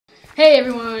Hey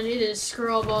everyone, it is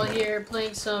Scrollball here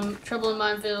playing some Trouble in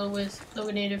Mineville with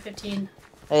Logan 15.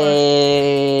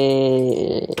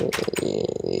 Hey.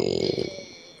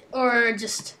 Or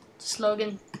just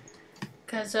Logan.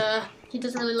 Because he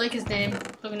doesn't really like his name,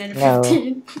 Logan No.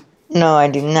 15. No, I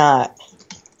do not.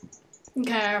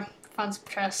 Okay, found some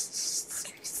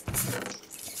chests.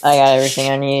 I got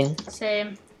everything I need.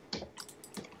 Same.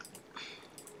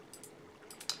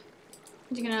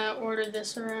 I'm just gonna order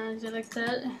this around like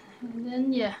that. And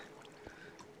then, yeah.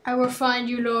 I will find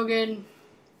you, Logan.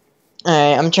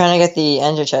 Alright, I'm trying to get the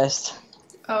ender chest.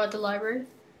 Oh, at the library?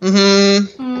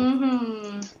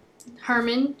 Mm-hmm.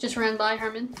 Herman. Just ran by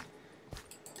Herman.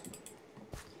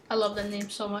 I love that name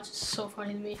so much. It's so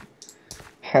funny to me.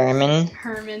 Herman.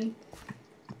 Herman.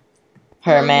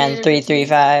 Herman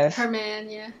 335.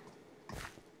 Herman, yeah.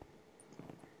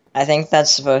 I think that's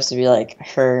supposed to be like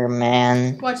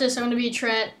Herman. Watch this. I'm gonna be a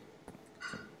Trat.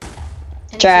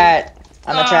 Trat.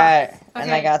 I'm a Trat. Okay.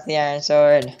 And I got the iron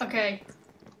sword. Okay.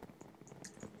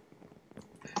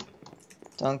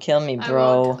 Don't kill me,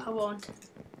 bro. I won't.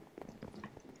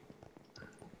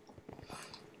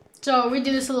 So we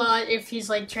do this a lot if he's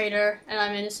like traitor and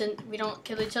I'm innocent. We don't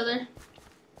kill each other.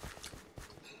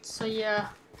 So yeah.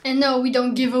 And no, we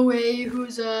don't give away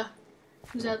who's out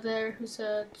there, who's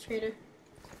a traitor.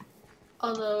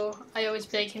 Although I always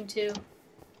beg him to.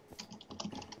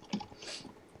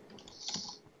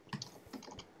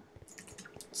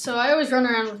 So I always run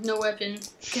around with no weapon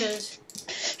because.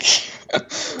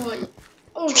 What?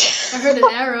 Oh, I heard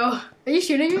an arrow. Are you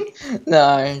shooting me? No,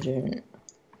 I'm shooting.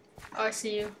 Oh, I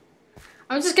see you.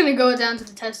 I'm just gonna go down to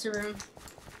the tester room.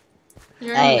 Is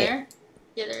there anyone there?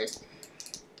 Yeah, there is.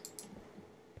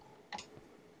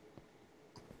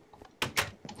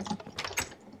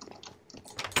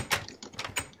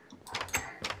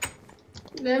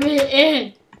 Let me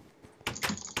in.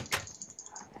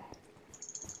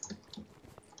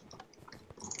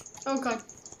 Oh god.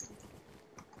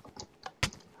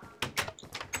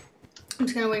 I'm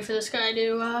just gonna wait for this guy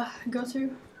to go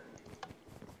through.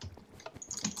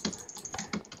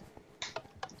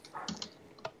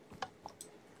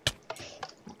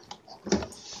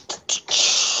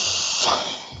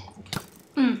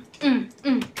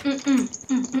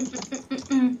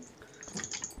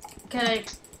 Okay.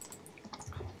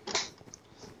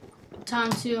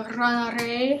 Time to run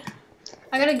away.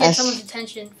 I gotta get someone's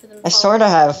attention for them. I sort of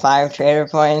have 5 trader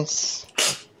points.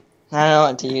 I don't know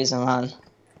what to use them on.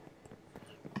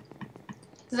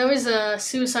 There's always a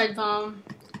suicide bomb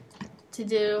to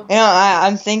do. You know,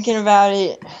 I'm thinking about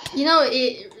it. You know,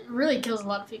 it really kills a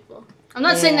lot of people. I'm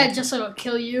not saying that just so it'll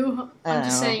kill you. I'm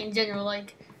just saying in general,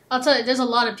 like, I'll tell you, there's a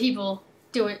lot of people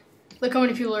do it. Look how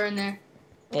many people are in there.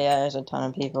 Yeah, there's a ton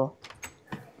of people.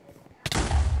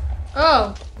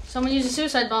 Oh, someone used a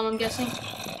suicide bomb, I'm guessing.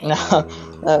 No,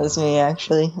 that was me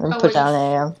actually. I'm put down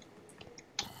AM.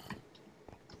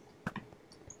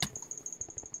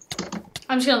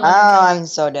 I'm just gonna let it go. I'm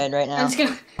so dead right now. I'm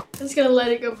just gonna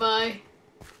let it go by.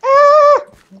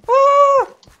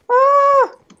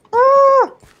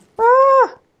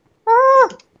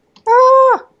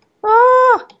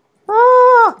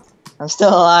 I'm still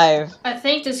alive. I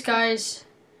think this guy's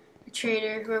a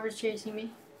traitor, whoever's chasing me.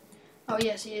 Oh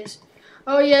yes he is.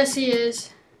 Oh yes he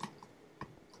is.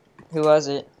 Who was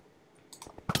it?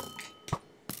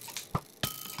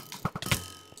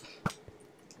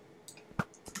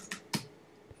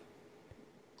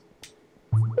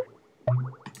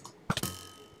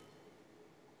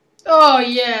 Oh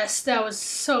yes, that was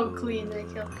so clean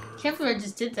that kill. I can't believe I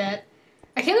just did that.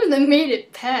 I can't believe they made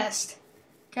it past.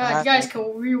 God, you guys can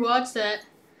rewatch that.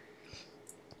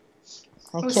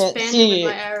 I was spamming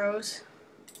with my arrows.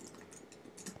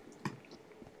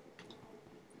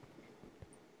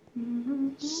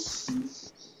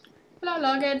 Hello,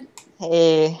 Logan.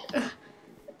 Hey.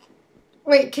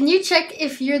 Wait, can you check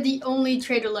if you're the only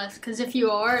traitor left? Because if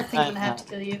you are, I think I'm gonna have to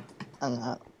kill you. I'm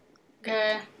not.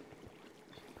 Okay.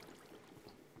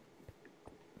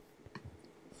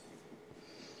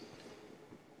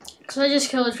 Because I just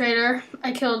killed a traitor.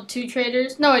 I killed 2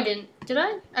 traitors. No, I didn't. Did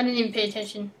I? I didn't even pay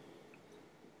attention.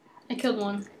 I killed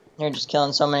 1. You're just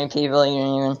killing so many people, you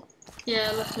didn't even...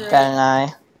 Yeah, left and right. Got an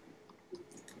eye.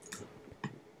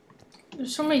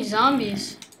 There's so many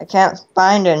zombies. I can't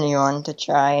find anyone to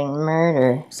try and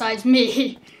murder. Besides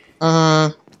me.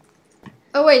 Mm-hmm.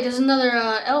 Oh wait, there's another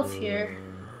elf here.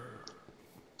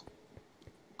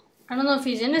 I don't know if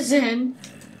he's innocent.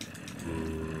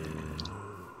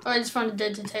 Oh, I just found a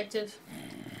dead detective.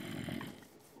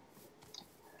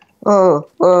 Whoa,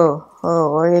 whoa,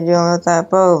 whoa, what are you doing with that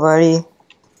bow, buddy?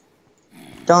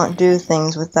 Don't do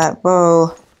things with that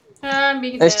bow. I'm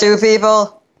being There's bad. 2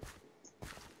 people.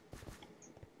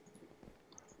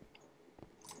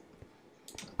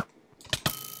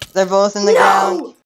 They're both in the ground.